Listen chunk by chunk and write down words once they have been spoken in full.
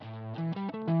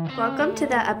Welcome to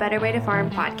the A Better Way to Farm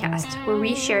podcast, where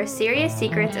we share serious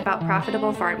secrets about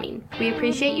profitable farming. We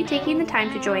appreciate you taking the time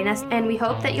to join us, and we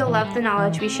hope that you'll love the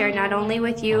knowledge we share not only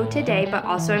with you today, but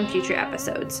also in future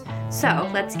episodes. So,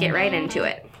 let's get right into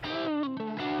it.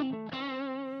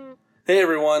 Hey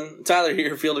everyone, Tyler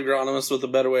here, field agronomist with A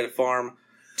Better Way to Farm.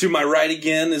 To my right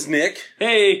again is Nick.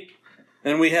 Hey!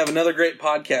 And we have another great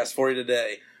podcast for you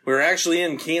today. We're actually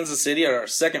in Kansas City at our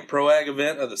second Pro Ag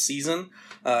event of the season.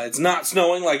 It's not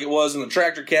snowing like it was in the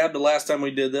tractor cab the last time we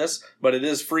did this, but it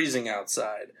is freezing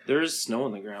outside. There is snow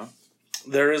on the ground.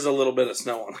 There is a little bit of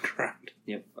snow on the ground.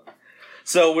 Yep.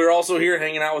 So we're also here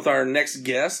hanging out with our next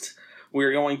guest.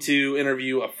 We're going to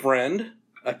interview a friend,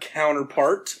 a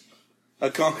counterpart, a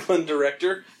Conklin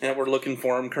director, and we're looking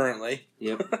for him currently.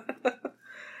 Yep.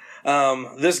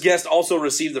 This guest also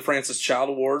received the Francis Child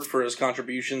Award for his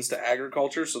contributions to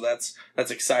agriculture, so that's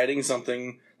exciting,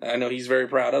 something I know he's very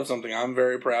proud of, something I'm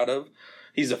very proud of.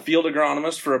 He's a field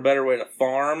agronomist for A Better Way to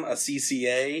Farm, a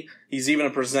CCA. He's even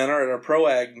a presenter at our Pro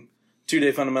Ag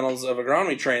 2-day Fundamentals of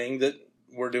Agronomy training that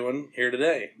we're doing here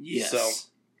today. Yes. So,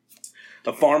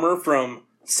 a farmer from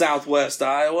Southwest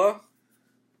Iowa,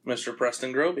 Mr.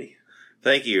 Preston Groby.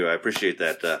 Thank you. I appreciate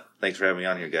that. Thanks for having me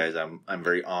on here, guys. I'm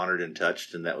very honored and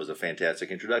touched, and that was a fantastic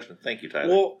introduction. Thank you, Tyler.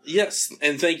 Well, yes,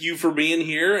 and thank you for being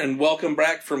here, and welcome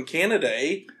back from Canada.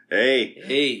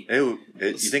 Hey, you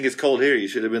think it's cold here? You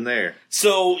should have been there.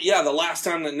 So, yeah, the last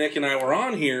time that Nick and I were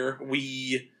on here,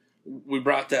 we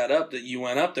brought that up, that you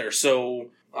went up there. So,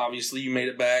 obviously, you made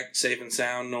it back safe and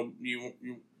sound. No, you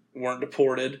weren't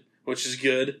deported, which is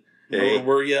good. Hey. Or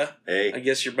were you? Hey. I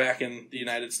guess you're back in the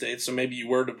United States, so maybe you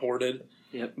were deported.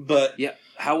 Yep. But yeah,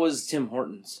 how was Tim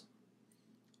Hortons?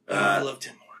 I love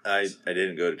Tim Hortons. I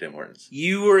didn't go to Tim Hortons.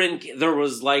 You were in. There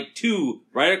was like two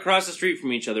right across the street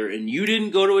from each other, and you didn't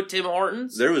go to a Tim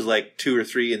Hortons. There was like 2 or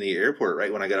 3 in the airport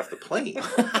right when I got off the plane.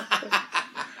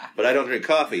 But I don't drink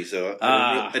coffee, so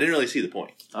I didn't really see the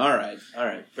point. All right,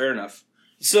 fair enough.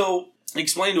 So,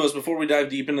 explain to us, before we dive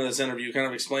deep into this interview, kind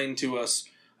of explain to us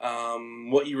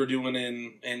what you were doing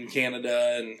in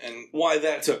Canada and why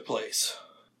that took place.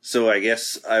 So I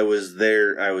guess I was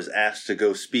there. I was asked to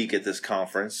go speak at this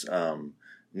conference.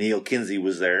 Neil Kinsey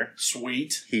was there.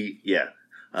 Sweet. He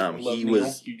Love he Neil.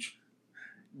 was Huge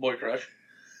boy crush.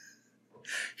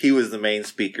 He was the main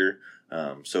speaker.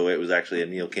 So it was actually a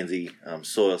Neil Kinsey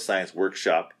soil science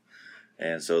workshop.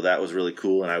 And so that was really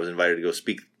cool. And I was invited to go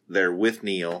speak there with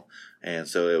Neil. And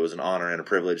so it was an honor and a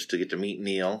privilege to get to meet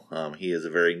Neil. He is a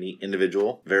very neat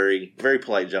individual, very, very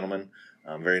polite gentleman,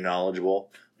 very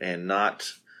knowledgeable, and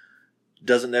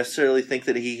doesn't necessarily think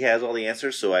that he has all the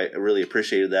answers. So I really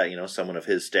appreciated that. Someone of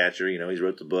his stature, he's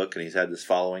wrote the book and he's had this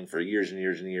following for years and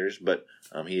years and years, but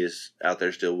he is out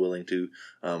there still willing to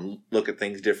look at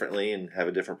things differently and have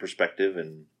a different perspective.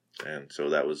 And so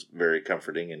that was very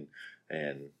comforting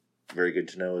and very good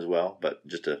to know as well. But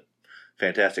just a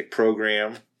fantastic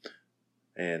program.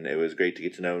 And it was great to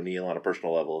get to know Neil on a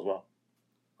personal level as well.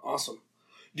 Awesome.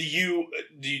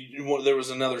 There was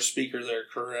another speaker there,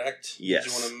 correct? Yes. Do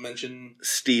you want to mention?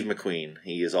 Steve McQueen.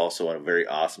 He is also a very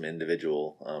awesome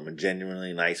individual, a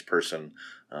genuinely nice person.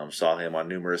 Saw him on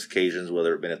numerous occasions,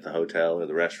 whether it been at the hotel or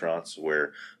the restaurants,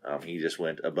 where he just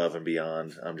went above and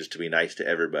beyond just to be nice to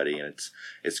everybody. And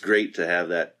it's great to have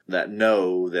that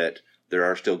know that there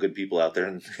are still good people out there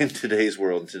in today's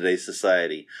world, in today's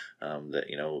society, that,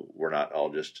 we're not all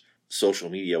just social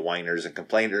media whiners and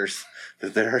complainers,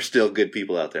 that there are still good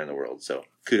people out there in the world. So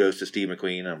kudos to Steve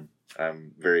McQueen.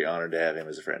 I'm very honored to have him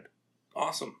as a friend.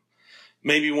 Awesome.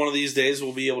 Maybe one of these days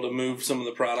we'll be able to move some of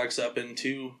the products up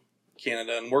into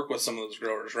Canada and work with some of those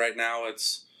growers. Right now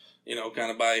it's,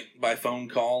 kind of by phone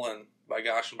call and by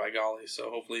gosh and by golly. So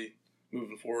hopefully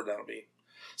moving forward that'll be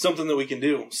something that we can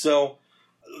do. So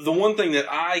the one thing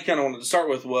that I kind of wanted to start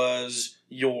with was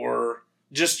your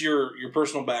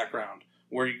personal background,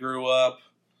 where you grew up,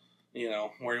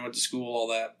 where you went to school,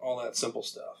 all that simple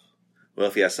stuff. Well,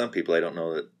 if you ask some people, I don't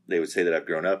know that they would say that I've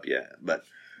grown up yet, but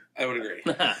I would agree.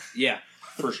 Yeah,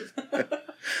 for sure.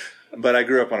 But I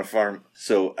grew up on a farm,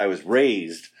 so I was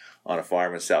raised on a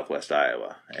farm in Southwest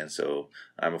Iowa, and so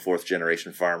I'm a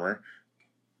 4th-generation farmer.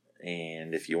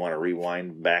 And if you want to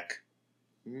rewind back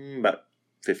about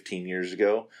 15 years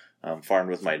ago, farmed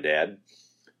with my dad,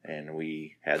 and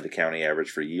we had the county average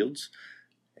for yields.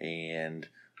 And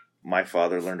my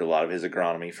father learned a lot of his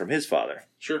agronomy from his father.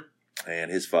 Sure.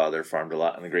 And his father farmed a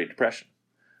lot in the Great Depression.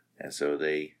 And so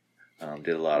they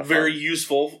did a lot of very farming.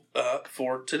 useful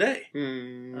for today.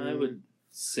 I would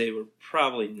say we're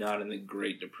probably not in the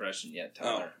Great Depression yet,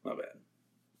 Tyler. Oh, my bad.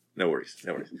 No worries.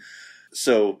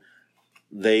 So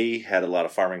they had a lot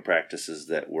of farming practices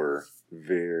that were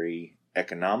very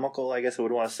economical, I guess I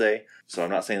would want to say. So I'm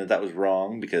not saying that was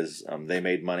wrong, because they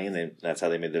made money, and that's how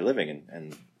they made their living,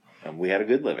 and we had a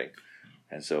good living.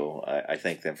 And so I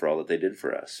thank them for all that they did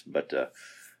for us. But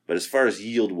as far as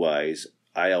yield-wise,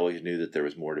 I always knew that there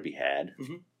was more to be had.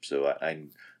 Mm-hmm. So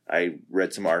I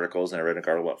read some articles, and I read an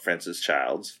article about Francis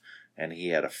Childs, and he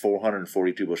had a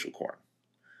 442 bushel corn.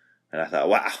 And I thought,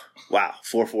 wow,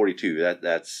 442,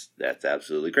 that's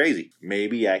absolutely crazy.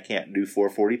 Maybe I can't do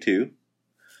 442,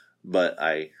 but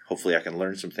hopefully I can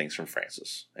learn some things from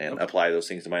Francis and apply those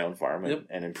things to my own farm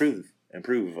and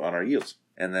improve on our yields.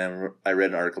 And then I read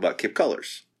an article about Kip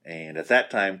colors. And at that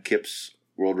time, Kip's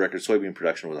world record soybean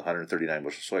production was 139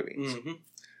 bushel soybeans. Mm-hmm.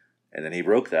 And then he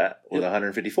broke that with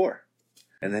 154.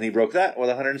 And then he broke that with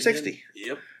 160.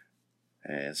 Yep.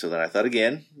 And so then I thought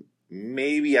again,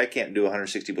 maybe I can't do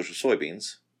 160 bushel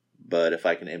soybeans, but if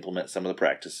I can implement some of the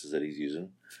practices that he's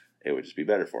using, it would just be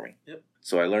better for me. Yep.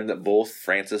 So I learned that both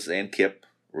Francis and Kip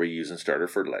were using starter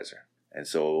fertilizer. And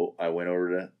so I went over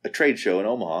to a trade show in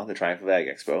Omaha, the Triumph of Ag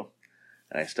Expo,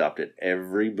 and I stopped at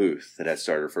every booth that had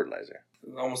starter fertilizer.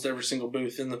 Almost every single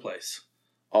booth in the place.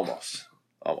 Almost.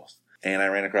 And I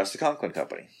ran across the Conklin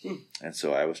Company. And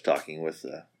so I was talking with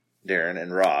Darren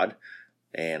and Rod,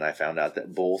 and I found out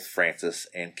that both Francis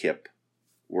and Kip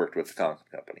worked with the Conklin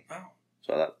Company. Wow.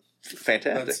 So I thought,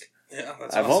 fantastic.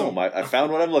 That's I'm awesome. home. I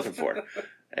found what I'm looking for.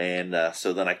 And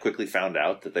so then I quickly found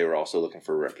out that they were also looking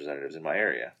for representatives in my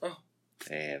area. Oh.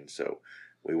 And so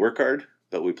we work hard,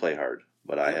 but we play hard.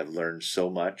 But I have learned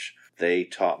so much. They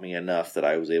taught me enough that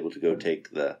I was able to go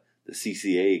take the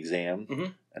CCA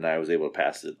exam, and I was able to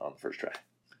pass it on the first try.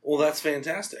 Well, that's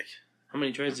fantastic. How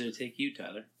many tries did it take you,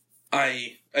 Tyler?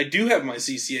 I do have my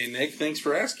CCA, Nick. Thanks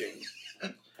for asking.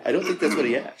 I don't think that's what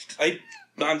he asked.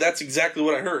 That's exactly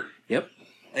what I heard. Yep.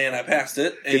 And I passed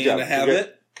it, Good and job. I have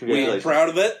it. Congratulations. I'm proud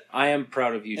of it. I am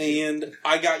proud of you, too. And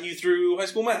I got you through high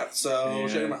school math, so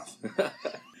shut your mouth.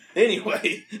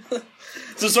 Anyway,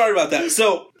 so sorry about that.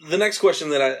 So the next question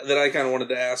that I kind of wanted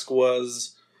to ask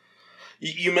was,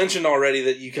 you mentioned already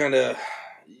that you kind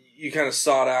of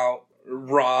sought out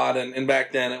Rod, and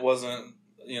back then it wasn't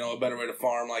a better way to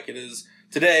farm like it is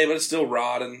today, but it's still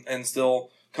Rod and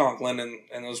still Conklin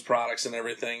and those products and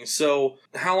everything. So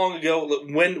how long ago?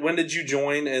 When did you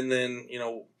join? And then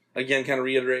again, kind of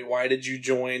reiterate, why did you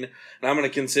join? And I'm going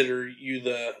to consider you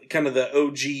the kind of the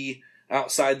OG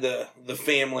outside the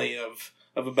family of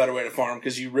a better way to farm,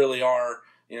 because you really are,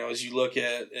 as you look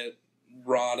at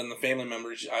Rod and the family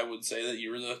members, I would say that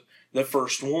you were the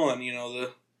first one,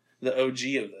 the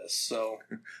OG of this. So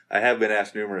I have been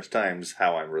asked numerous times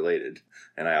how I'm related,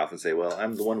 and I often say, well,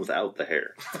 I'm the one without the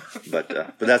hair.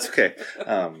 But that's okay.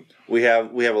 We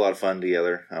have a lot of fun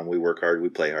together. We work hard, we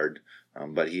play hard.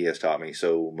 But he has taught me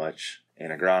so much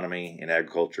in agronomy, in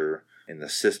agriculture, in the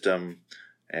system,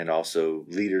 and also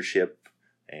leadership,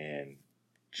 and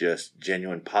just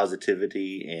genuine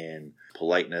positivity and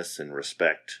politeness and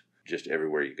respect just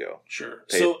everywhere you go. Sure.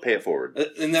 Pay it forward.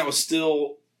 And that was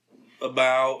still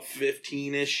about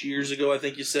 15-ish years ago, I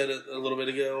think you said a little bit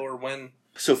ago, or when?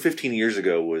 So 15 years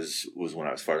ago was when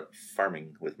I was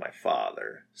farming with my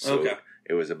father. So okay.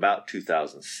 It was about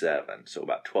 2007, so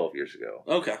about 12 years ago.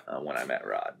 Okay. When I met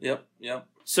Rod. Yep.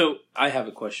 So I have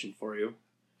a question for you.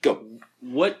 Go.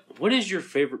 What is your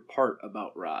favorite part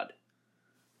about Rod?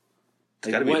 It's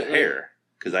got to be the hair,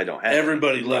 because I don't have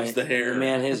Everybody loves the hair.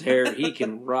 Man, his hair, he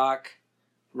can rock,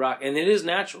 and it is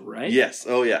natural, right? Yes.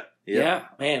 Oh, yeah. Yeah.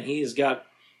 Man, he's got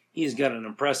an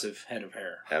impressive head of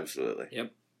hair. Absolutely.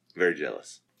 Yep. Very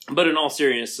jealous. But in all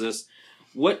seriousness,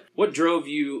 what drove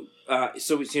you?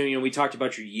 So we talked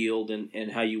about your yield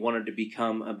and how you wanted to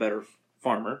become a better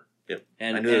farmer. Yep.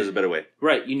 And I knew there was a better way.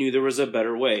 Right. You knew there was a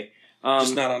better way.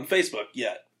 Just not on Facebook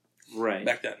yet. Right.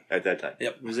 Back then. At that time.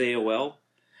 Yep. It was AOL?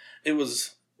 It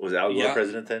was... Was Al Gore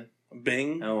president then?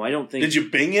 Bing? No, I don't think... Did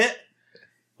you Bing it?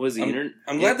 Was the internet...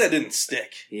 I'm glad that didn't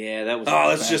stick. Yeah, that was... Oh,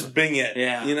 let's just Bing it.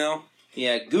 Yeah.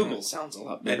 Yeah, Google sounds a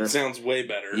lot better. It sounds way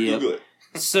better. Yep. Google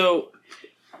it. So,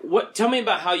 tell me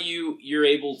about how you're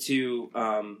able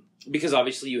to... because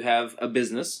obviously you have a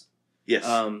business. Yes.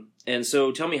 And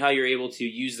so tell me how you're able to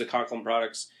use the Conklin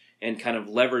products and kind of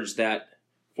leverage that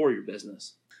for your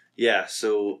business. Yeah,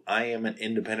 so I am an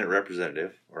independent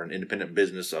representative, or an independent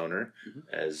business owner,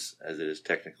 as it is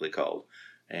technically called.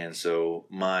 And so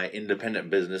my independent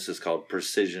business is called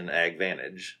Precision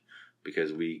AgVantage,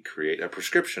 because we create a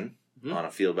prescription on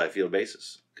a field-by-field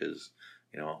basis. Because,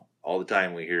 all the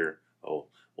time we hear, oh,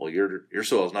 well, your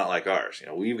soil is not like ours.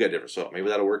 We've got different soil. Maybe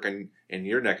that'll work in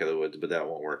your neck of the woods, but that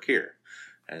won't work here.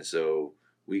 And so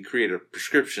we create a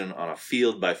prescription on a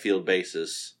field-by-field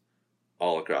basis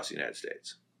all across the United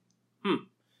States.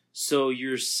 So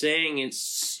you're saying it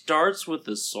starts with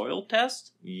the soil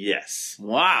test? Yes.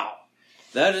 Wow.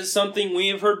 That is something we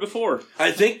have heard before.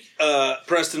 I think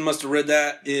Preston must have read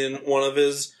that in one of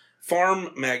his farm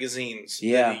magazines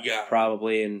that he got.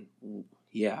 Probably. And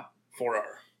yeah. 4R.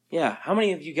 Yeah. How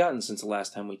many have you gotten since the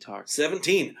last time we talked?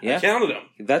 17. Yeah? I counted them.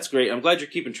 That's great. I'm glad you're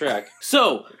keeping track.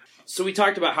 So we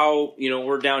talked about how,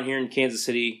 we're down here in Kansas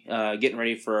City getting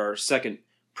ready for our second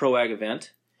Pro Ag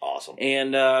event. Awesome.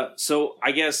 And so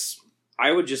I guess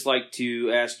I would just like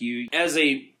to ask you, as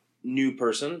a new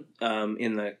person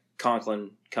in the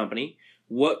Conklin Company,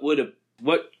 what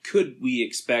could we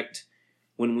expect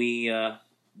when we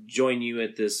join you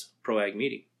at this Pro Ag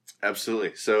meeting?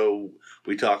 Absolutely. So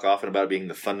we talk often about being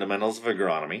the fundamentals of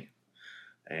agronomy.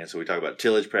 And so we talk about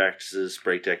tillage practices,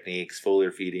 spray techniques,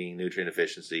 foliar feeding, nutrient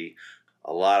efficiency,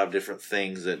 a lot of different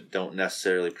things that don't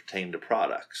necessarily pertain to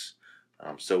products.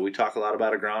 So we talk a lot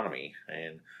about agronomy.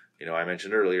 And, I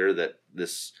mentioned earlier that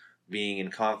this being in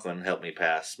Conklin helped me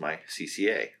pass my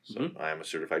CCA. So I'm a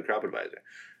certified crop advisor.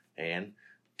 And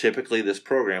typically this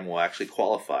program will actually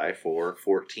qualify for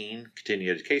 14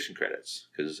 continuing education credits.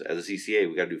 Because as a CCA,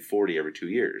 we got to do 40 every 2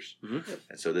 years. Mm-hmm.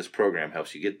 And so this program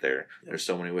helps you get there. Yep. There's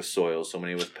so many with soil, so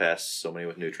many with pests, so many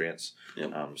with nutrients.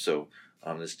 Yep.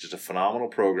 It's just a phenomenal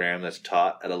program that's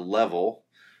taught at a level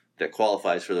that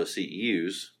qualifies for those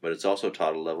CEUs, but it's also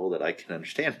taught at a level that I can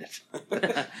understand it.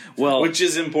 Well, which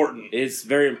is important. It's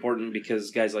very important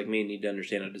because guys like me need to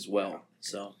understand it as well.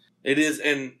 So it is,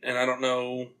 and I don't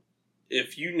know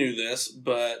if you knew this,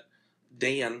 but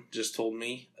Dan just told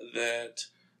me that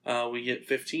we get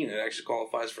 15. It actually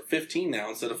qualifies for 15 now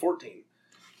instead of 14.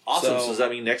 Awesome. So does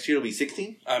that mean next year it'll be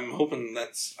 16? I'm hoping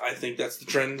I think that's the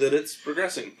trend that it's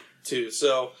progressing to.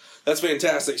 So that's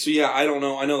fantastic. So yeah, I don't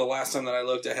know. I know the last time that I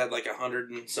looked, I had like 100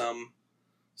 and some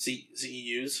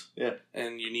CEUs. Yeah.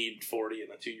 And you need 40 in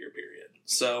a 2-year period.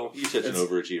 So you're such an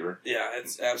overachiever. Yeah,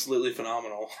 it's absolutely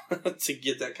phenomenal to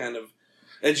get that kind of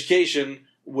education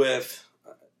with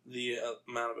the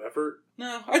amount of effort.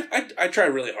 No, I try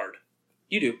really hard.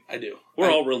 You do. I do.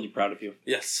 We're all really proud of you.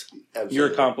 Yes. Absolutely.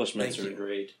 Your accomplishments Thank are you.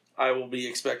 great. I will be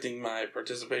expecting my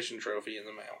participation trophy in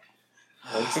the mail.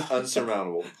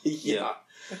 Unsurmountable. Yeah.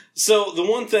 So the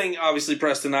one thing, obviously,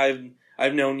 Preston,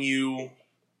 I've known you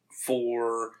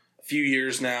for a few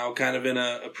years now, kind of in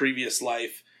a previous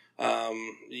life.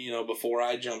 Before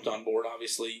I jumped on board,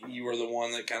 obviously, you were the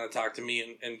one that kind of talked to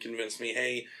me and convinced me,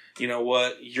 hey, you know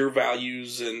what, your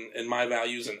values and my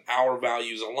values and our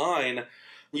values align.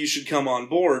 You should come on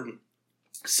board.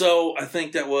 So I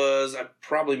think I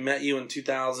probably met you in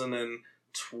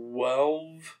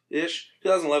 2012-ish,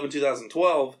 2011,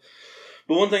 2012.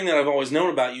 But one thing that I've always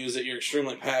known about you is that you're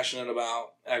extremely passionate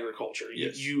about agriculture.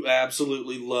 Yes. You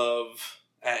absolutely love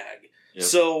ag. Yep.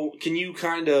 So can you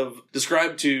kind of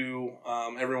describe to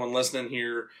everyone listening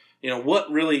here, what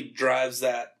really drives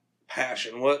that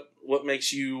passion? What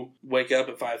makes you wake up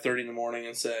at 5:30 in the morning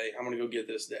and say, I'm going to go get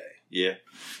this day? Yeah.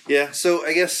 Yeah. So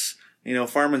I guess,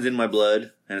 farming's in my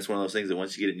blood, and it's one of those things that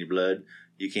once you get it in your blood,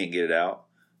 you can't get it out.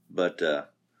 But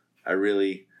I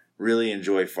really, really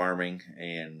enjoy farming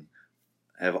and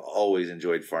have always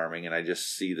enjoyed farming. And I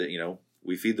just see that,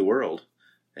 we feed the world.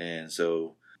 And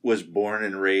so was born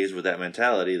and raised with that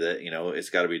mentality that,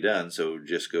 it's got to be done. So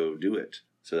just go do it.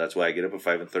 So that's why I get up at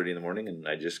 5:30 in the morning and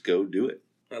I just go do it.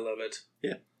 I love it.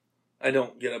 Yeah. I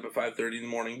don't get up at 5:30 in the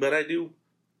morning, but I do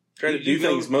try to do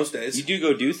things most days. You do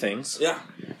go do things. Yeah.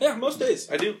 Yeah, most days.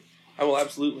 I do. I will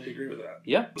absolutely agree with that.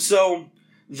 Yeah. So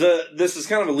this is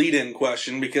kind of a lead-in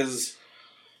question because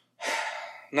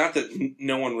not that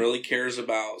no one really cares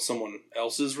about someone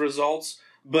else's results,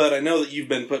 but I know that you've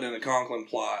been putting in a Conklin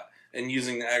plot and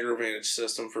using the AgriVantage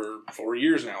system for 4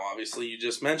 years now. Obviously, you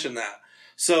just mentioned that.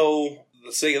 So, for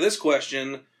the sake of this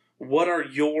question, what are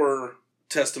your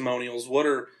testimonials? What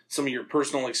are some of your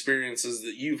personal experiences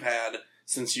that you've had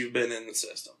since you've been in the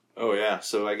system? Oh, yeah.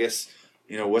 So I guess,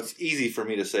 what's easy for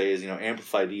me to say is,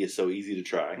 Amplify D is so easy to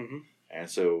try. Mm-hmm. And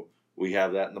so we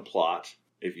have that in the plot.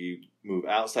 If you move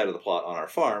outside of the plot on our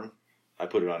farm, I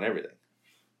put it on everything.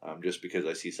 Just because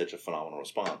I see such a phenomenal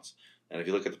response. And if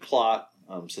you look at the plot,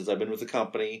 since I've been with the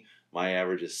company, my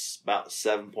average is about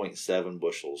 7.7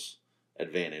 bushels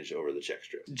advantage over the check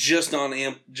strip. Just on the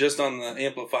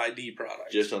Amplify D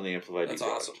product. Just on the Amplify D That's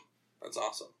product. awesome. That's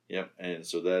awesome. Yep. And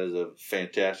so that is a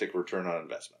fantastic return on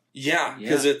investment. Yeah,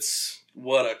 because it's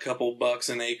a couple bucks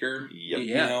an acre. Yep.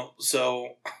 Yeah.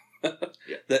 So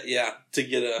to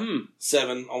get a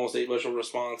 7, almost 8 bushel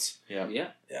response. Yeah. Yeah.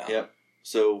 Yeah. Yep.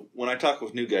 So when I talk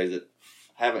with new guys that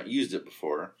haven't used it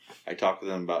before, I talk with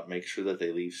them about make sure that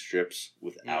they leave strips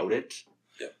without it.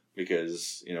 Yep.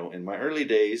 Because, in my early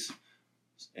days,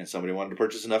 and somebody wanted to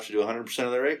purchase enough to do 100%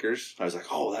 of their acres. I was like,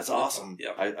 oh, that's awesome.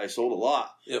 Yep. I sold a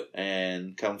lot. Yep.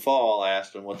 And come fall, I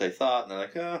asked them what they thought, and they're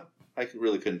like, I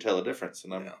really couldn't tell a difference.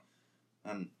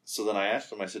 And so then I asked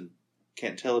them, I said,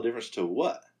 can't tell a difference to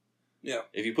what? Yeah.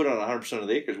 If you put it on 100% of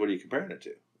the acres, what are you comparing it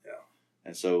to? Yeah.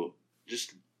 And so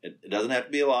just, it doesn't have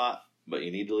to be a lot, but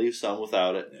you need to leave some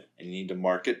without it, and you need to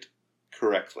mark it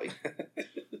correctly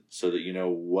so that you know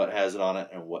what has it on it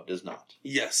and what does not.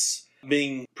 Yes.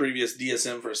 Being previous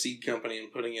DSM for a seed company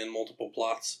and putting in multiple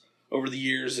plots over the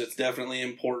years, it's definitely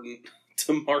important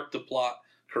to mark the plot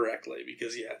correctly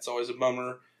because, it's always a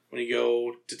bummer when you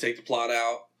go to take the plot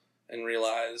out and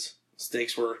realize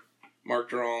stakes were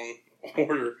marked wrong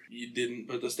or you didn't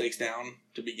put the stakes down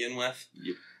to begin with.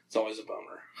 Yep. It's always a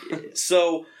bummer. Yeah.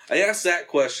 So I asked that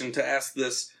question to ask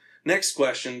this next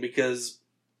question because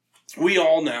we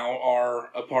all now are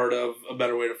a part of A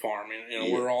Better Way to Farm.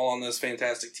 We're all on this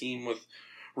fantastic team with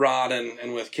Rod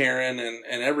and with Karen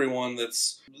and everyone that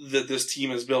this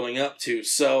team is building up to.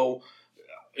 So,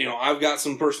 I've got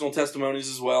some personal testimonies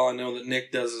as well. I know that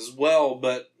Nick does as well,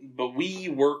 but we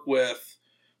work with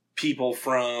people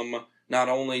from not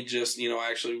only just,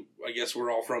 actually, I guess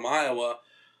we're all from Iowa,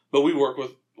 but we work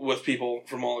with people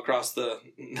from all across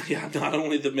not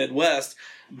only the Midwest,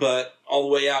 but all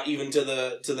the way out even to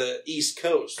the East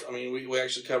Coast. I mean, we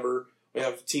actually we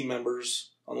have team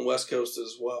members on the West Coast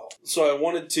as well. So I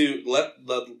wanted to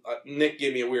Nick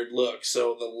gave me a weird look.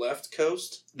 So the left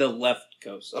coast? The left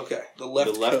coast. Okay. The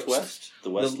left coast. West? The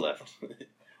west left.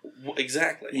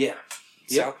 Exactly. Yeah.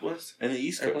 Southwest? And the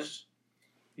East Coast.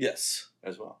 Yes.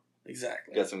 As well.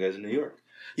 Exactly. Got some guys in New York.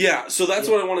 Yeah, so that's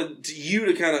what I wanted you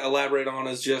to kind of elaborate on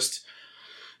is just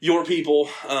your people,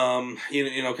 kind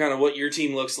of what your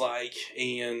team looks like,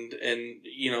 and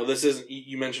this isn't,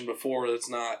 you mentioned before, it's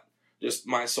not just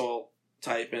my soil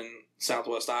type in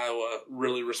Southwest Iowa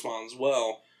really responds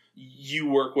well. You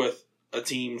work with a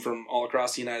team from all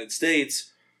across the United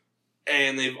States,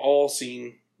 and they've all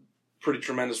seen pretty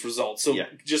tremendous results. So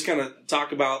just kind of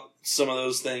talk about some of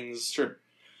those things. Sure.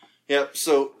 Yep,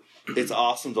 so it's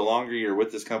awesome. The longer you're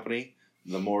with this company,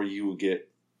 the more you will get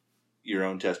your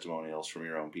own testimonials from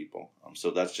your own people. So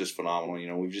that's just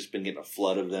phenomenal. We've just been getting a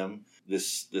flood of them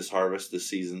this harvest, this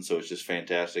season, so it's just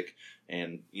fantastic.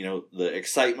 And, the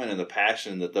excitement and the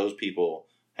passion that those people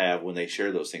have when they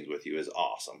share those things with you is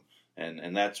awesome.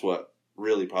 And that's what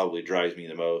really probably drives me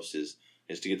the most is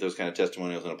to get those kind of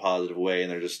testimonials in a positive way,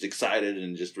 and they're just excited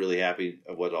and just really happy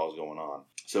of what all's going on.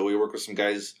 So we work with some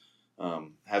guys,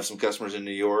 have some customers in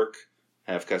New York,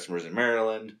 have customers in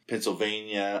Maryland,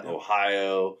 Pennsylvania,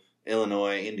 Ohio,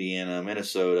 Illinois, Indiana,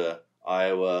 Minnesota,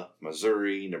 Iowa,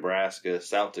 Missouri, Nebraska,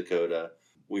 South Dakota.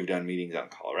 We've done meetings out in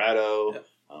Colorado. Yep.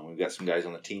 We've got some guys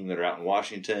on the team that are out in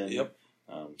Washington. Yep.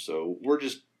 So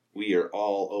we are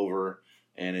all over,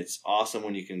 and it's awesome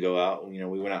when you can go out. We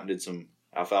went out and did some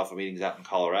alfalfa meetings out in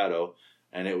Colorado,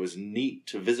 and it was neat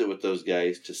to visit with those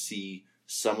guys to see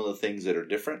some of the things that are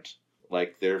different.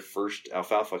 Like their first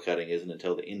alfalfa cutting isn't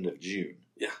until the end of June.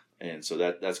 Yeah. And so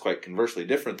that's quite conversely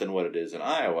different than what it is in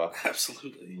Iowa.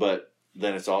 Absolutely. But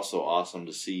then it's also awesome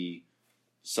to see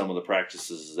some of the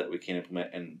practices that we can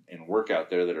implement and work out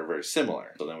there that are very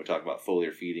similar. So then we talk about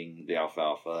foliar feeding the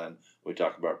alfalfa, and we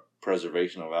talk about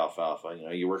preservation of alfalfa.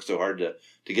 You work so hard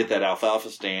to get that alfalfa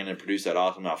stand and produce that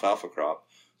awesome alfalfa crop.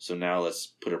 So now let's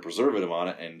put a preservative on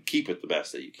it and keep it the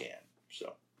best that you can.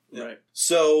 So. Right.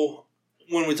 So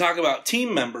when we talk about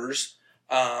team members,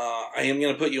 I am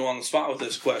going to put you on the spot with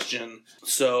this question.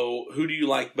 So who do you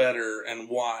like better and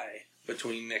why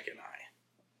between Nick and I?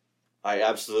 I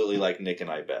absolutely like Nick and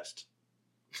I best.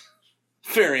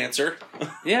 Fair answer.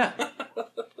 Yeah.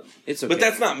 It's okay. But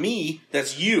that's not me.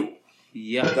 That's you.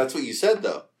 Yeah. That's what you said,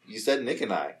 though. You said Nick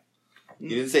and I. You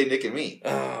didn't say Nick and me.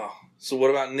 Oh. So what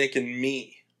about Nick and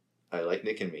me? I like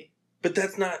Nick and me. But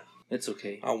that's not... It's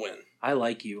okay. I'll win. I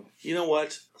like you. You know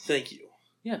what? Thank you.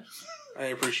 Yeah. I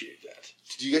appreciate that.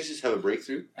 Did you guys just have a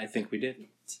breakthrough? I think we did.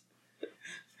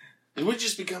 Did we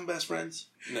just become best friends?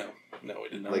 No, we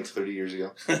did not. Like 30 years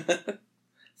ago?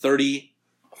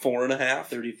 34 and a half.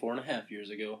 34 and a half years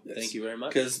ago. Yes. Thank you very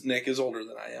much. Because Nick is older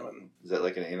than I am. And Is that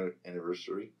like an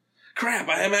anniversary? crap,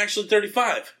 I am actually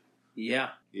 35. Yeah.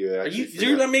 Yeah.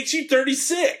 Dude, that makes you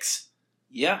 36.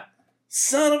 Yeah.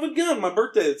 Son of a gun, my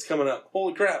birthday that's coming up.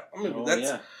 Holy crap.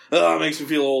 Yeah. Oh, it makes me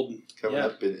feel old. Coming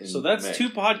up in so that's May. 2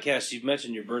 podcasts you've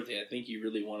mentioned your birthday. I think you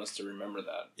really want us to remember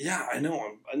that. Yeah, I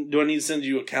know. Do I need to send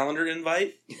you a calendar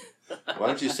invite? Why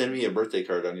don't you send me a birthday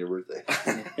card on your birthday?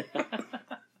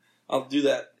 I'll do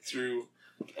that through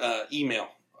email.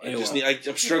 I'm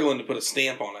struggling to put a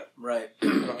stamp on it. Right. I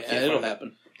can't it'll find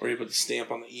happen. Where you put the stamp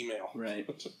on the email. Right.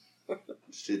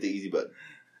 Just hit the easy button.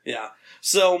 Yeah.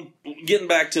 So, getting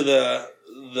back to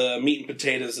the meat and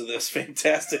potatoes of this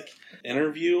fantastic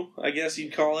interview, I guess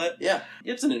you'd call it. Yeah,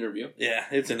 it's an interview. Yeah,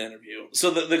 it's an interview.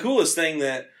 So the coolest thing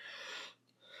that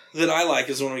I like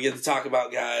is when we get to talk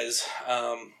about guys,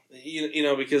 you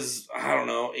know, because, I don't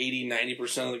know,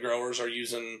 80-90% of the growers are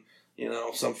using, you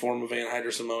know, some form of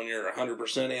anhydrous ammonia or 100%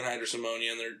 anhydrous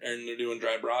ammonia, and they're doing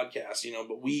dry broadcasts, you know,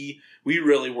 but we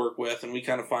really work with, and we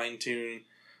kind of fine tune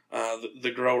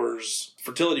the growers'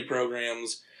 fertility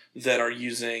programs that are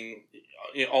using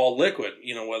all liquid,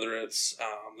 you know, whether it's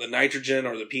the nitrogen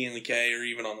or the P and the K or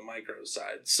even on the micro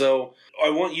side. So I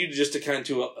want you just to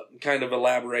kind of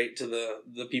elaborate to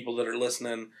the people that are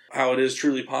listening how it is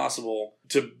truly possible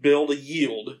to build a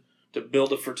yield, to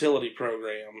build a fertility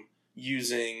program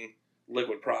using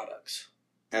liquid products.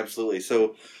 Absolutely.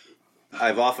 So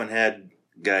I've often had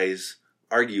guys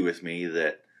argue with me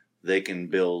that they can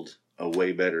build a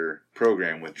way better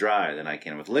program with dry than I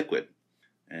can with liquid.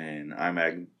 And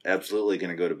I'm absolutely going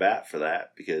to go to bat for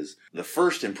that, because the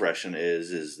first impression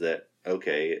is that,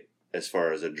 okay, as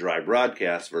far as a dry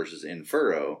broadcast versus in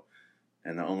furrow,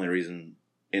 and the only reason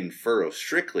in furrow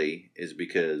strictly is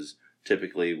because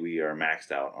typically we are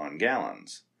maxed out on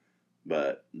gallons.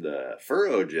 But the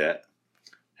furrow jet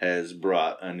has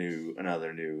brought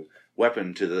another new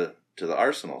weapon to the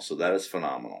arsenal, so that is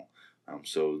phenomenal.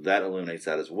 So that eliminates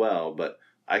that as well. But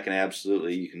I can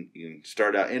absolutely, you can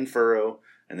start out in furrow,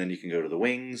 and then you can go to the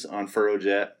wings on furrow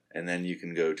jet, and then you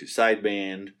can go to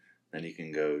sideband, then you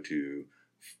can go to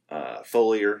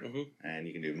foliar, and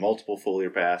you can do multiple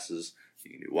foliar passes.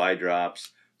 You can do wide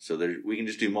drops. So we can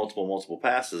just do multiple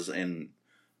passes. And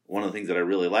one of the things that I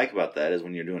really like about that is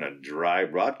when you're doing a dry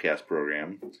broadcast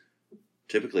program,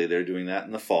 typically they're doing that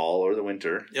in the fall or the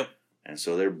winter. Yep. And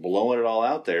so they're blowing it all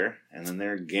out there, and then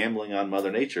they're gambling on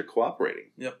Mother Nature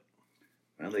cooperating. Yep.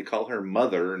 Well, they call her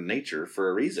Mother Nature for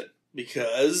a reason.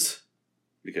 Because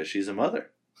she's a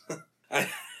mother.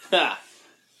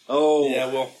 Oh.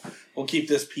 Yeah, we'll keep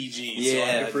this PG.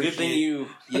 Yeah, so good thing you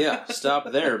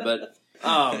stop there. But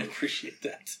I appreciate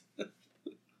that.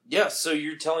 Yeah, so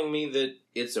you're telling me that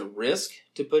it's a risk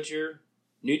to put your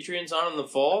nutrients on in the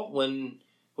fall when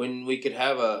we could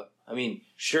have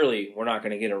surely we're not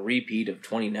going to get a repeat of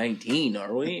 2019,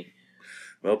 are we?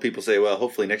 Well, people say, well,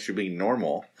 hopefully next year will be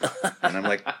normal. And I'm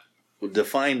like, well,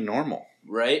 define normal.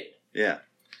 Right? Yeah.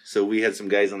 So we had some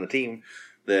guys on the team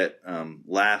that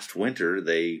last winter,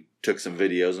 they took some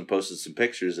videos and posted some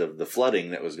pictures of the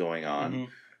flooding that was going on.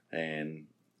 Mm-hmm. And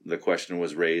the question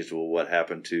was raised, well, what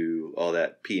happened to all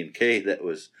that P and K that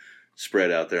was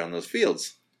spread out there on those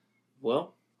fields?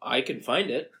 Well, I can find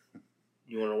it.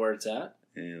 You want to know where it's at?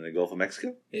 In the Gulf of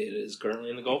Mexico? It is currently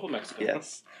in the Gulf of Mexico.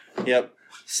 Yes. Yep.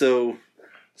 So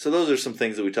those are some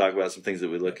things that we talk about, some things that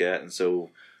we look at. And so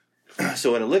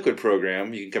in a liquid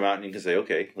program, you can come out and you can say,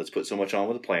 okay, let's put so much on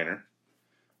with a planter.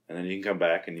 And then you can come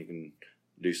back and you can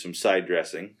do some side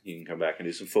dressing. You can come back and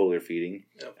do some foliar feeding.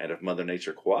 Yep. And if Mother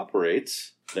Nature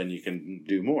cooperates, then you can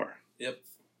do more. Yep.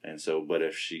 And so, but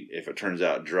if it turns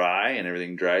out dry and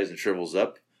everything dries and shrivels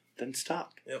up, then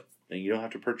stop. Yep. Then you don't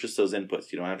have to purchase those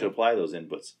inputs. You don't have to apply those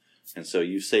inputs. And so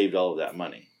you saved all of that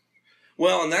money.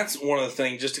 Well, and that's one of the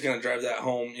things, just to kind of drive that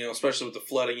home, especially with the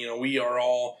flooding, we are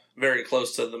all very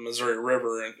close to the Missouri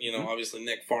River, and, obviously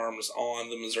Nick farms on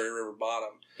the Missouri River bottom.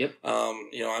 Yep.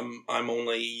 I'm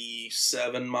only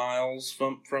 7 miles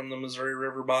from the Missouri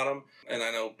River bottom, and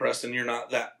I know, Preston, you're not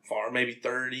that far, maybe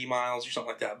 30 miles or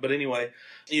something like that. But anyway,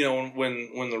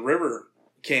 when the river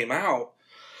came out,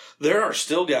 there are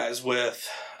still guys with,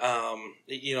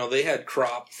 they had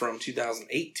crop from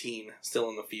 2018 still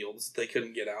in the fields. They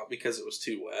couldn't get out because it was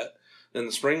too wet. Then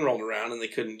the spring rolled around and they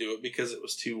couldn't do it because it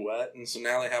was too wet. And so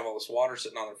now they have all this water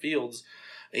sitting on their fields.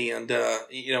 And,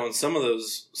 in some of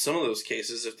those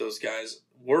cases, if those guys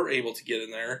were able to get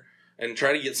in there and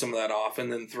try to get some of that off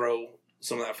and then throw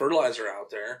some of that fertilizer out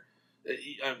there,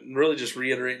 I'm really just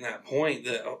reiterating that point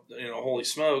that, holy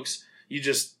smokes,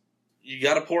 you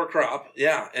got a poor crop,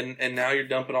 yeah, and now you're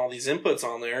dumping all these inputs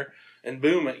on there, and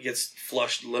boom, it gets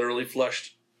literally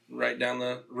flushed right down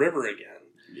the river again.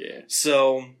 Yeah.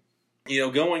 So,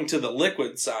 going to the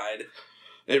liquid side,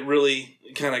 it really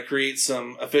kind of creates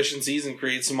some efficiencies and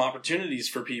creates some opportunities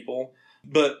for people.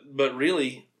 But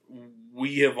really,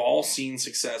 we have all seen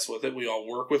success with it. We all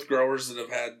work with growers that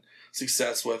have had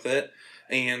success with it.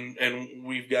 And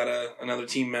we've got another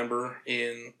team member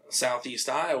in southeast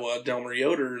Iowa, Delmer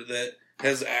Yoder, that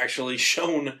has actually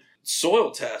shown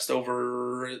soil test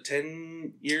over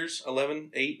 10 years,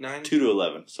 11, 8, 9? 2 to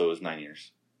 11, so it was 9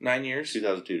 years. 9 years?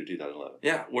 2002 to 2011.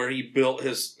 Yeah, where he built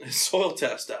his soil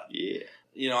test up. Yeah.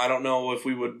 I don't know if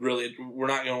we're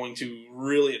not going to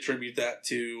really attribute that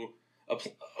to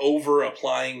over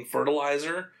applying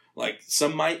fertilizer like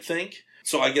some might think.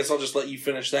 So I guess I'll just let you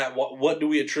finish that. What do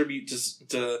we attribute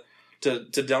to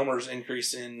Delmer's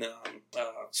increase in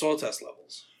soil test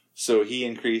levels? So he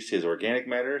increased his organic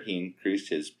matter, he increased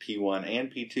his P1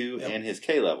 and P2, Yep. and his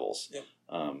K levels. Yep.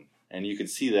 And you can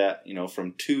see that,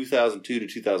 from 2002 to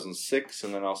 2006,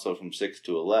 and then also from 6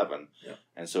 to 11. Yep.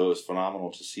 And so it was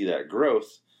phenomenal to see that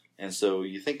growth. And so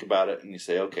you think about it and you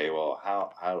say, okay, well,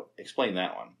 how explain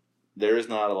that one? There is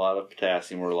not a lot of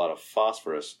potassium or a lot of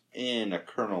phosphorus in a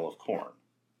kernel of corn.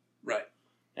 Right.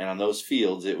 And on those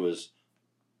fields, it was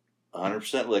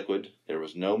 100% liquid. There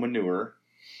was no manure,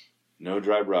 no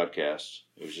dry broadcast.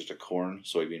 It was just a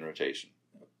corn-soybean rotation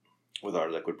with our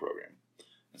liquid program.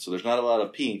 And so there's not a lot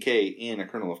of P and K in a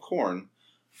kernel of corn.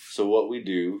 So what we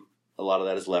do, a lot of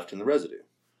that is left in the residue.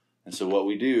 And so what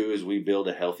we do is we build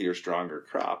a healthier, stronger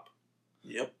crop.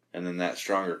 Yep. And then that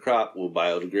stronger crop will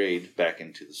biodegrade back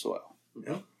into the soil.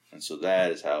 Yep. And so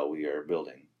that is how we are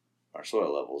building our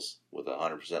soil levels with a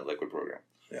 100% liquid program.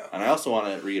 Yeah. And I also want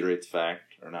to reiterate the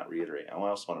fact, or not reiterate, I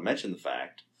also want to mention the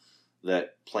fact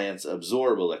that plants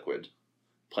absorb a liquid.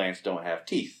 Plants don't have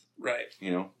teeth. Right.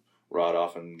 Rod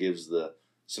often gives the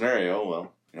scenario,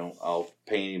 well, I'll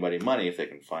pay anybody money if they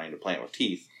can find a plant with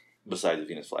teeth besides the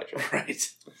Venus flytrap. Right.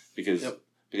 Because Yep.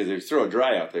 if you throw a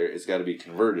dry out there, it's got to be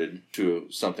converted to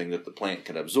something that the plant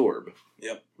can absorb.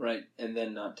 Yep. Right, and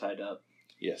then not tied up.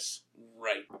 Yes.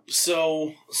 Right.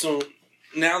 So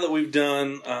now that we've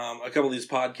done a couple of these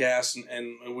podcasts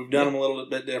and we've done them a little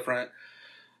bit different,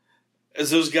 as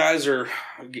those guys,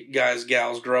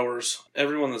 gals, growers,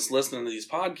 everyone that's listening to these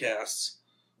podcasts,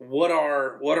 what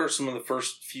are some of the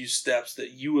first few steps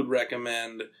that you would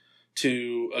recommend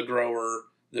to a grower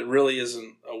that really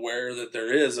isn't aware that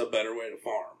there is a better way to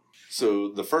farm? So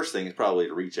the first thing is probably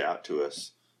to reach out to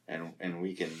us and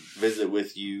we can visit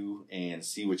with you and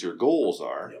see what your goals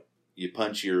are. Yep. You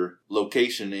punch your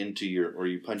location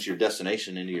you punch your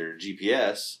destination into your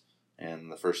GPS,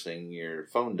 and the first thing your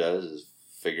phone does is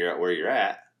figure out where you're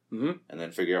at, mm-hmm. and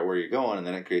then figure out where you're going, and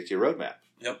then it creates your roadmap.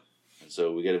 Yep. And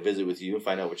so we got to visit with you and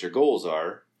find out what your goals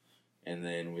are, and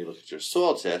then we look at your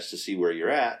soil test to see where you're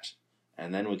at,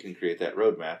 and then we can create that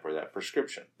roadmap or that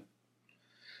prescription.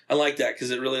 I like that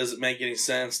because it really doesn't make any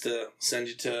sense to send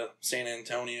you to San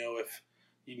Antonio if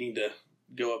you need to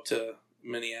go up to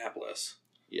Minneapolis.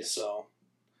 Yes. So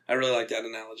I really like that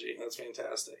analogy. That's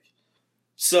fantastic.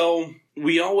 So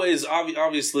we always,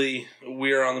 obviously,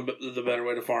 we are on the Better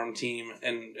Way to Farm team,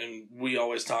 and we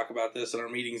always talk about this in our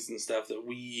meetings and stuff, that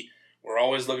we're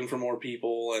always looking for more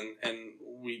people, and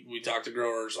we talk to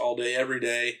growers all day, every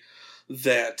day,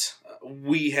 that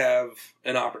we have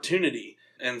an opportunity.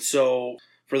 And so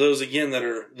for those, again, that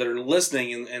are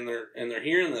listening and they're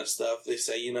hearing this stuff, they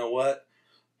say, you know what,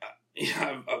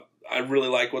 I really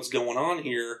like what's going on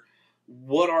here.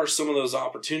 What are some of those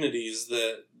opportunities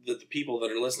that the people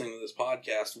that are listening to this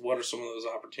podcast, what are some of those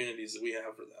opportunities that we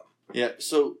have for them? Yeah,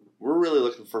 so we're really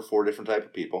looking for 4 different type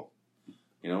of people.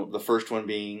 The first one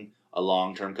being a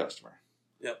long-term customer.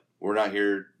 Yep. We're not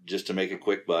here just to make a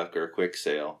quick buck or a quick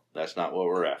sale. That's not what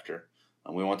we're after.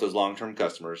 We want those long-term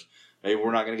customers. Maybe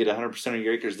we're not going to get 100% of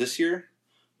your acres this year,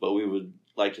 but we would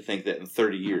like to think that in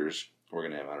 30 years, we're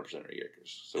going to have 100% of your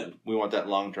acres. So Yep. we want that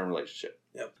long-term relationship.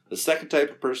 Yep. The second type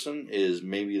of person is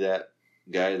maybe that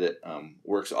guy that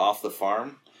works off the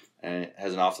farm and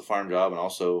has an off-the-farm job and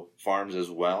also farms as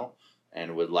well,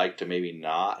 and would like to maybe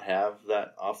not have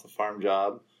that off-the-farm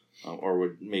job, or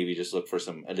would maybe just look for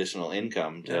some additional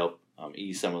income to help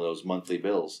ease some of those monthly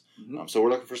bills. Mm-hmm. So we're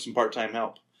looking for some part-time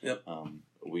help. Yep.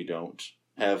 We don't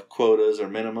have quotas or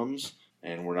minimums,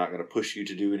 and we're not going to push you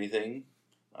to do anything.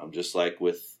 Just like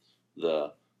with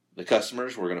the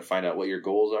customers, we're going to find out what your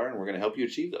goals are, and we're going to help you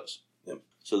achieve those. Yep.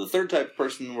 So the third type of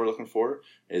person we're looking for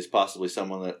is possibly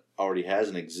someone that already has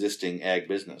an existing ag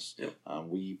business. Yep.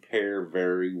 We pair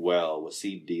very well with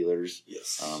seed dealers,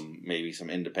 Yes. maybe some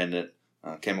independent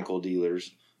chemical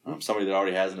dealers, somebody that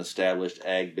already has an established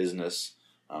ag business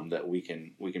that we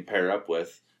can pair up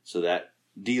with, so that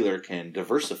dealer can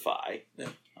diversify. Yeah.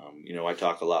 I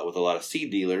talk a lot with a lot of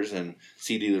seed dealers, and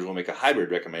seed dealers will make a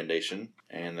hybrid recommendation,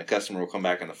 and the customer will come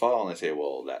back in the fall and they say,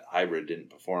 well, that hybrid didn't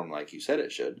perform like you said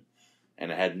it should.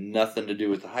 And it had nothing to do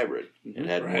with the hybrid. Mm-hmm. It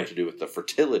had more Right. to do with the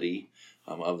fertility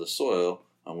of the soil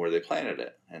where they planted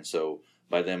it. And so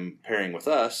by them pairing with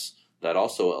us, that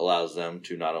also allows them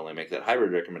to not only make that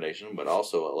hybrid recommendation, but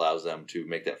also allows them to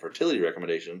make that fertility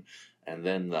recommendation. And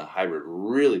then the hybrid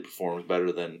really performs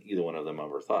better than either one of them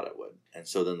ever thought it would. And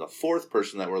so then the fourth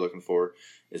person that we're looking for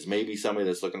is maybe somebody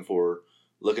that's looking for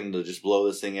looking to just blow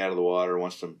this thing out of the water,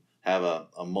 wants to have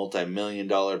a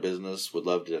multi-million-dollar business, would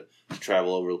love to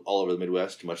travel all over the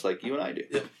Midwest, much like you and I do.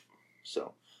 Yep.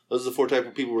 So those are the 4 type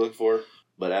of people we're looking for.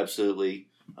 But absolutely,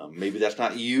 maybe that's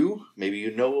not you. Maybe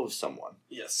you know of someone.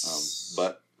 Yes.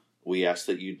 But we ask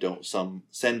that you don't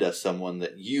send us someone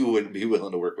that you wouldn't be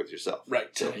willing to work with yourself.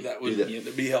 Right. So that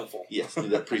would be helpful. Yes, do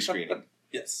that pre-screening.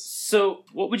 Yes. So,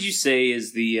 what would you say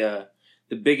is the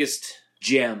biggest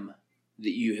gem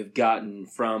that you have gotten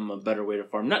from A Better Way to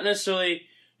Farm? Not necessarily,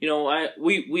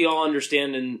 we all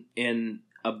understand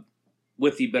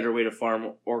with the Better Way to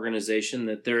Farm organization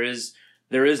that there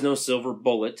is no silver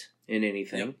bullet in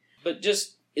anything. Yep. But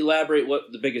just elaborate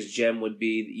what the biggest gem would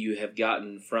be that you have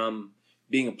gotten from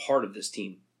being a part of this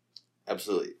team.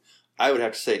 Absolutely. I would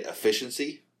have to say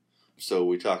efficiency. So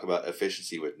we talk about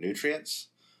efficiency with nutrients.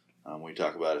 We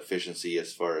talk about efficiency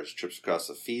as far as trips across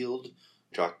the field.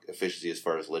 We talk efficiency as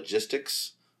far as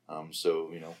logistics.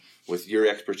 With your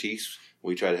expertise,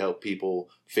 we try to help people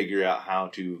figure out how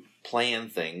to plan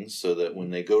things so that when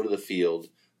they go to the field,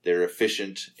 they're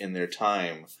efficient in their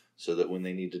time, so that when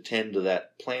they need to tend to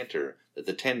that planter, that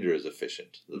the tender is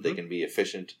efficient, that they can be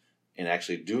efficient in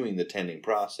actually doing the tending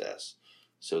process,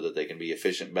 so that they can be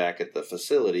efficient back at the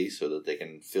facility, so that they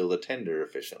can fill the tender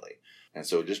efficiently. And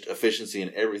so just efficiency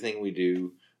in everything we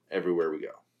do, everywhere we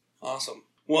go. Awesome.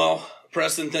 Well,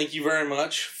 Preston, thank you very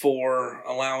much for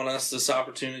allowing us this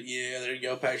opportunity. Yeah, there you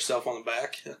go. Pat yourself on the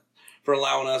back for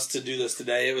allowing us to do this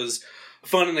today. It was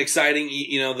fun and exciting.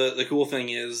 The cool thing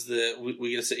is that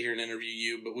we get to sit here and interview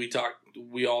you, but we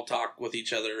all talk with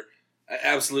each other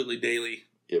absolutely daily.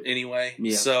 Yep. Anyway,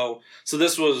 yeah. So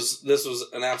this was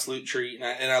an absolute treat,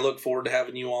 and I look forward to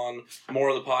having you on more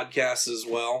of the podcasts as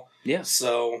well. Yeah.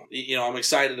 So I'm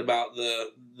excited about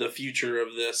the future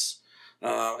of this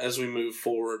as we move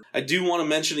forward. I do want to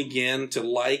mention again to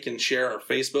like and share our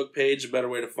Facebook page, A Better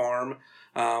Way to Farm.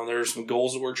 There's some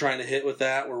goals that we're trying to hit with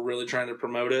that. We're really trying to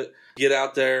promote it. Get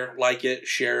out there, like it,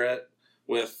 share it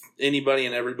with anybody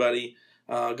and everybody.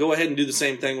 Go ahead and do the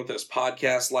same thing with this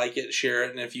podcast. Like it, share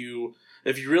it, and if you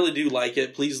really do like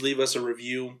it, please leave us a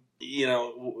review.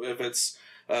 If it's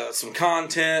some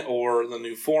content or the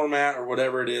new format or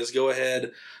whatever it is, go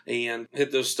ahead and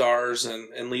hit those stars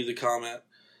and leave the comment.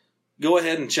 Go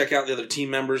ahead and check out the other team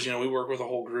members. We work with a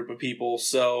whole group of people.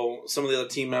 So some of the other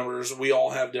team members, we all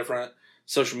have different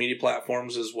social media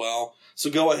platforms as well.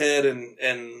 So go ahead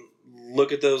and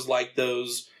look at those, like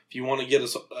those. If you want to get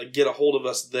a hold of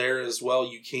us there as well,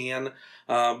 you can.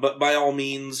 But by all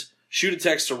means, shoot a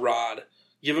text to Rod.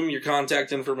 Give him your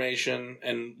contact information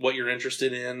and what you're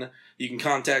interested in. You can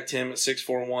contact him at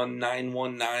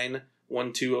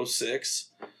 641-919-1206.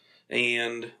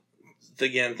 And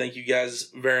again, thank you guys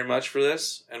very much for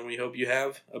this, and we hope you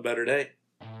have a better day.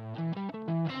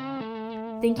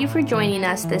 Thank you for joining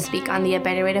us this week on the A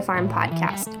Better Way to Farm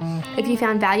podcast. If you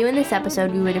found value in this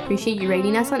episode, we would appreciate you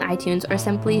rating us on iTunes or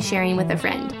simply sharing with a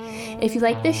friend. If you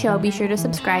like the show, be sure to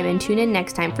subscribe and tune in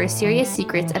next time for serious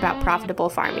secrets about profitable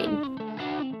farming.